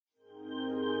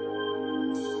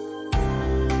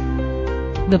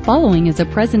The following is a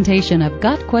presentation of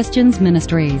Got Questions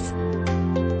Ministries.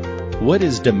 What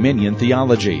is dominion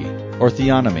theology, or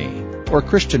theonomy, or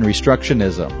Christian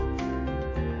reconstructionism?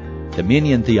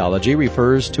 Dominion theology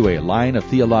refers to a line of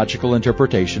theological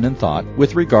interpretation and thought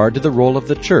with regard to the role of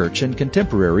the church in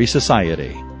contemporary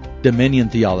society. Dominion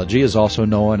theology is also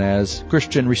known as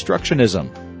Christian reconstructionism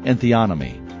and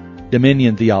theonomy.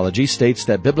 Dominion theology states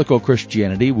that biblical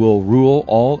Christianity will rule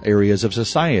all areas of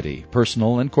society,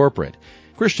 personal and corporate.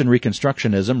 Christian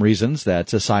reconstructionism reasons that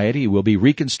society will be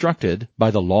reconstructed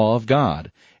by the law of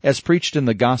God, as preached in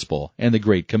the Gospel and the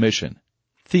Great Commission.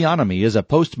 Theonomy is a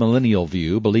postmillennial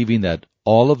view believing that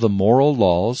all of the moral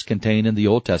laws contained in the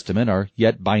Old Testament are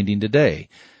yet binding today.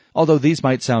 Although these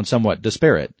might sound somewhat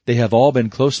disparate, they have all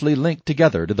been closely linked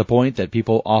together to the point that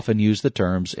people often use the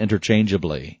terms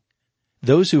interchangeably.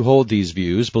 Those who hold these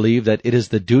views believe that it is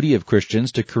the duty of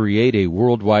Christians to create a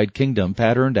worldwide kingdom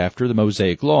patterned after the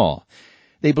Mosaic Law.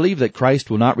 They believe that Christ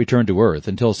will not return to earth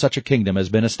until such a kingdom has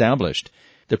been established.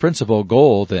 The principal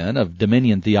goal, then, of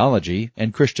dominion theology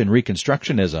and Christian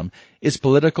reconstructionism is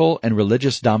political and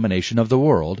religious domination of the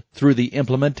world through the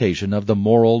implementation of the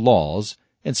moral laws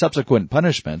and subsequent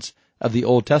punishments of the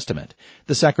Old Testament,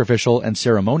 the sacrificial and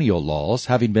ceremonial laws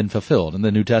having been fulfilled in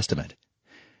the New Testament.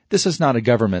 This is not a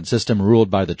government system ruled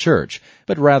by the church,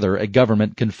 but rather a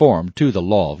government conformed to the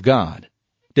law of God.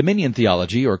 Dominion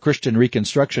theology, or Christian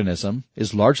reconstructionism,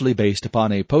 is largely based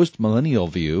upon a postmillennial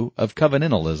view of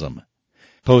covenantalism.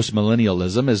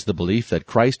 Postmillennialism is the belief that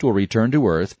Christ will return to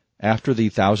earth after the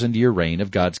 1,000-year reign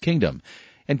of God's kingdom,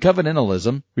 and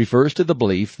covenantalism refers to the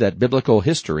belief that biblical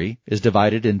history is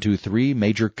divided into three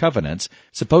major covenants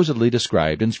supposedly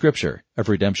described in Scripture: of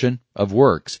redemption, of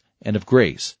works, and of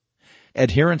grace.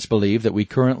 Adherents believe that we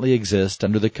currently exist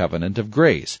under the covenant of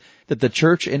grace, that the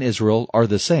church and Israel are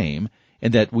the same,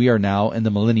 and that we are now in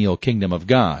the millennial kingdom of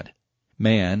God.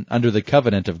 Man, under the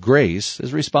covenant of grace,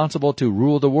 is responsible to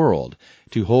rule the world,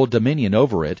 to hold dominion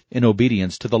over it in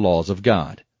obedience to the laws of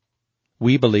God.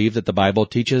 We believe that the Bible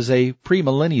teaches a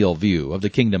premillennial view of the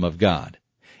kingdom of God,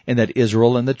 and that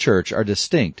Israel and the church are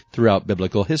distinct throughout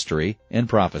biblical history and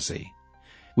prophecy.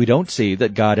 We don't see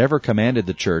that God ever commanded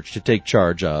the church to take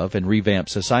charge of and revamp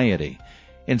society.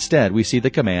 Instead, we see the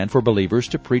command for believers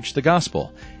to preach the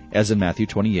gospel, as in Matthew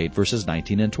 28, verses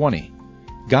 19 and 20.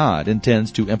 God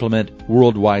intends to implement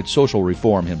worldwide social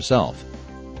reform himself.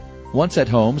 Once at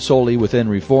home solely within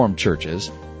Reformed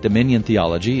churches, dominion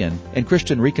theology and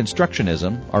Christian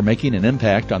reconstructionism are making an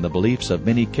impact on the beliefs of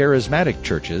many charismatic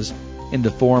churches in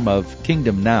the form of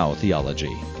Kingdom Now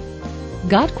theology.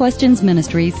 Got Questions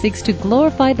Ministry seeks to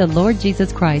glorify the Lord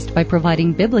Jesus Christ by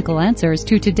providing biblical answers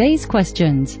to today's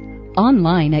questions.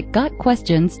 Online at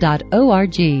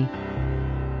gotquestions.org.